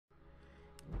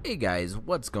Hey guys,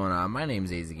 what's going on? My name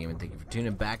is AZ Game and thank you for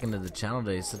tuning back into the channel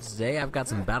today. So today I've got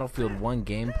some Battlefield 1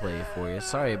 gameplay for you.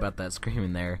 Sorry about that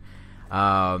screaming there.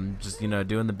 Just,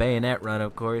 doing the bayonet run,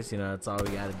 of course. That's all we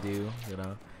gotta do,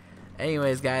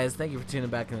 Anyways, guys, thank you for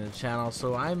tuning back into the channel.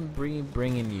 So I'm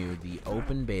bringing you the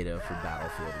open beta for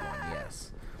Battlefield 1, yes.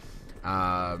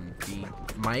 The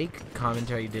mic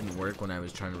commentary didn't work when I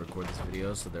was trying to record this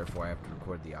video, so therefore I have to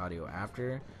record the audio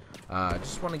after.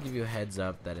 Just want to give you a heads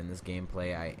up that in this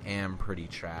gameplay I am pretty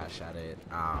trash at it.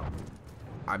 I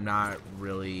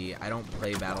don't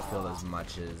play Battlefield as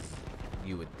much as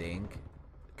you would think,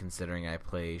 considering I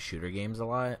play shooter games a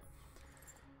lot.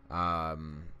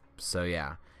 So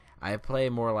yeah, I play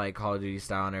more like Call of Duty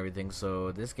style and everything,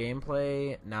 so this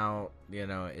gameplay now,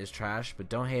 is trash, but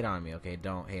don't hate on me, okay?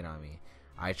 Don't hate on me.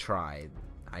 I try.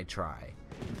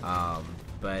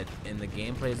 But in the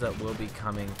gameplays that will be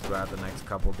coming throughout the next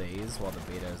couple days while the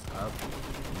beta is up,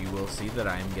 you will see that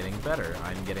I'm getting better.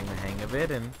 I'm getting the hang of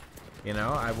it, and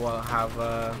I will have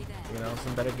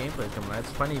some better gameplays coming. That's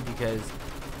funny because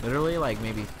literally like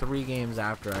maybe 3 games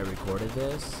after I recorded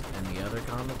this and the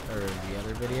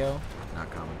other video,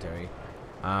 not commentary,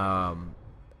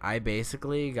 I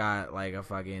basically got like a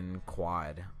fucking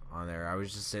quad on there. I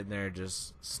was just sitting there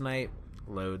just snipe,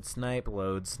 load, snipe,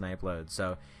 load, snipe, load.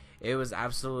 So it was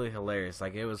absolutely hilarious.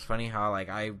 Like, it was funny how like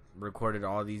I recorded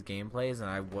all these gameplays,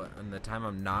 and the time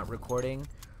I'm not recording,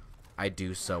 I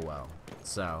do so well.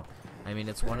 So I mean,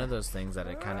 it's one of those things that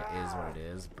it kind of is what it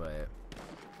is, but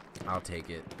I'll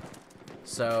take it.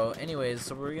 So anyways,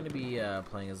 so we're gonna be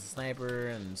playing as a sniper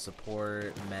and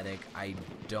support, medic. I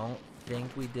don't think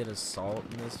we did assault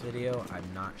in this video,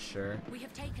 I'm not sure,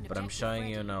 but I'm showing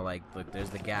you, like, look,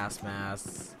 there's the gas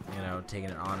masks,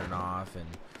 taking it on and off, and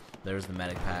there's the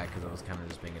medic pack because I was kind of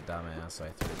just being a dumbass, so I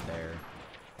threw it there.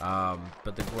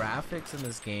 But the graphics in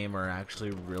this game are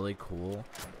actually really cool.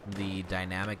 The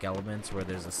dynamic elements where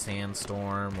there's a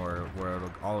sandstorm, or where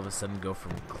it'll all of a sudden go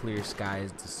from clear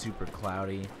skies to super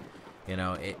cloudy,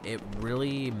 it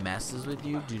really messes with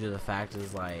you due to the fact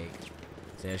is, like,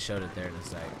 see, I showed it there in a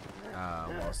sec,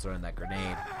 while I was throwing that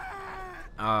grenade.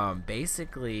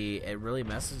 Basically it really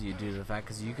messes you due to the fact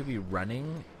because you could be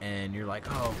running and you're like,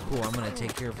 oh cool, I'm gonna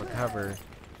take care of a cover,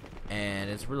 and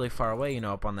it's really far away,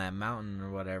 up on that mountain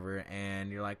or whatever,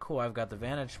 and you're like, cool, I've got the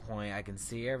vantage point, I can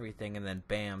see everything, and then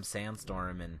bam,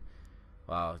 sandstorm, and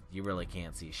well, you really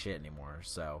can't see shit anymore.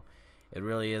 So it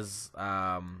really is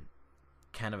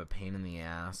kind of a pain in the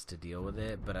ass to deal with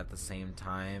it, but at the same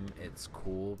time it's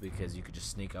cool because you could just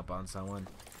sneak up on someone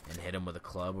and hit them with a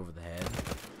club over the head.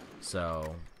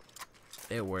 So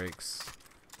it works.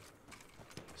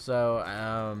 So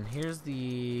here's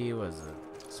the, what is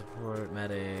it, support,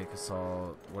 medic,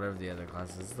 assault, whatever the other class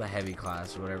is. This is the heavy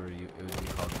class, or whatever it would be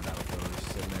called in Battlefield. Just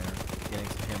sitting there getting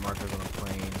some hit markers on a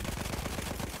plane.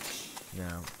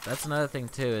 That's another thing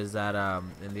too, is that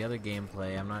in the other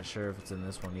gameplay, I'm not sure if it's in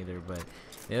this one either, but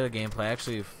the other gameplay, I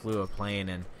actually flew a plane,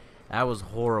 and that was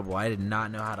horrible. I did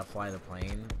not know how to fly the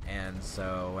plane, and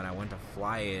so when I went to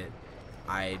fly it,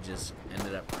 I just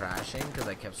ended up crashing because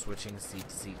I kept switching seat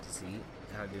to seat to seat,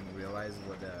 and I didn't realize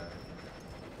what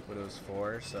it was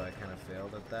for, so I kind of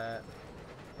failed at that.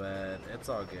 But it's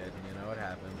all good, it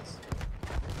happens.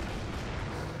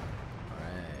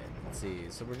 Let's see,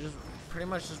 so we're just pretty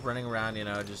much just running around,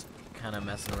 just kind of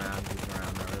messing around, goofing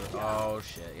around. Oh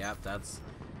shit, yep,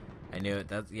 I knew it.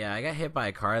 Yeah, I got hit by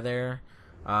a car there.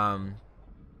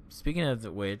 Speaking of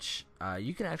which,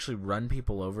 you can actually run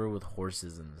people over with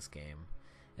horses in this game.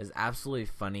 It's absolutely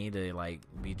funny to like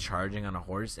be charging on a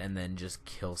horse and then just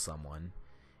kill someone.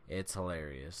 It's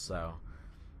hilarious. So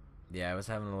yeah, I was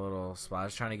having a little spot. I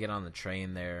was trying to get on the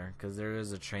train there because there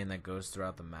is a train that goes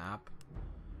throughout the map.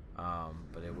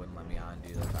 But it wouldn't let me on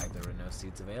due to the fact there were no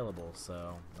seats available,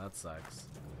 so that sucks.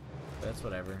 But it's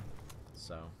whatever.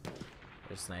 So,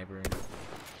 there's sniper.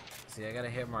 See, I got a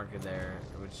hit marker there,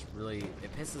 which really,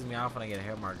 it pisses me off when I get a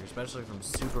hit marker, especially from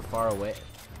super far away.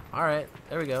 Alright,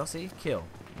 there we go, see? Kill.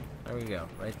 There we go,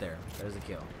 right there. There's a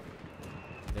kill.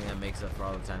 I think that makes up for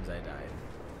all the times I died.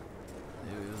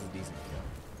 It was a decent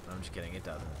kill. I'm just kidding, it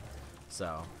doesn't.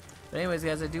 So, but anyways,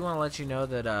 guys, I do want to let you know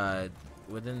that,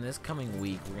 within this coming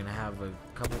week, we're gonna have a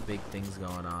couple big things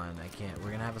going on.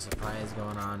 We're gonna have a surprise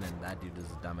going on, and that dude is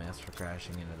a dumbass for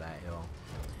crashing into that hill.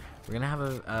 We're gonna have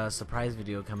a surprise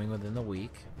video coming within the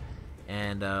week,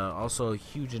 and also a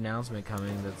huge announcement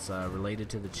coming that's related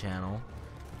to the channel.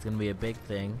 It's gonna be a big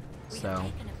thing. So,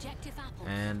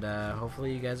 and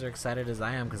hopefully you guys are excited as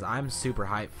I am, because I'm super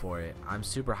hyped for it. I'm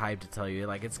super hyped to tell you,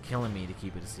 like, it's killing me to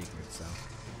keep it a secret. So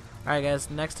Alright guys,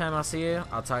 next time I'll see you,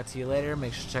 I'll talk to you later.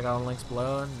 Make sure to check out the links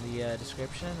below in the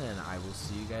description, and I will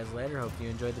see you guys later. Hope you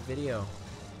enjoyed the video.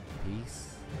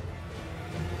 Peace.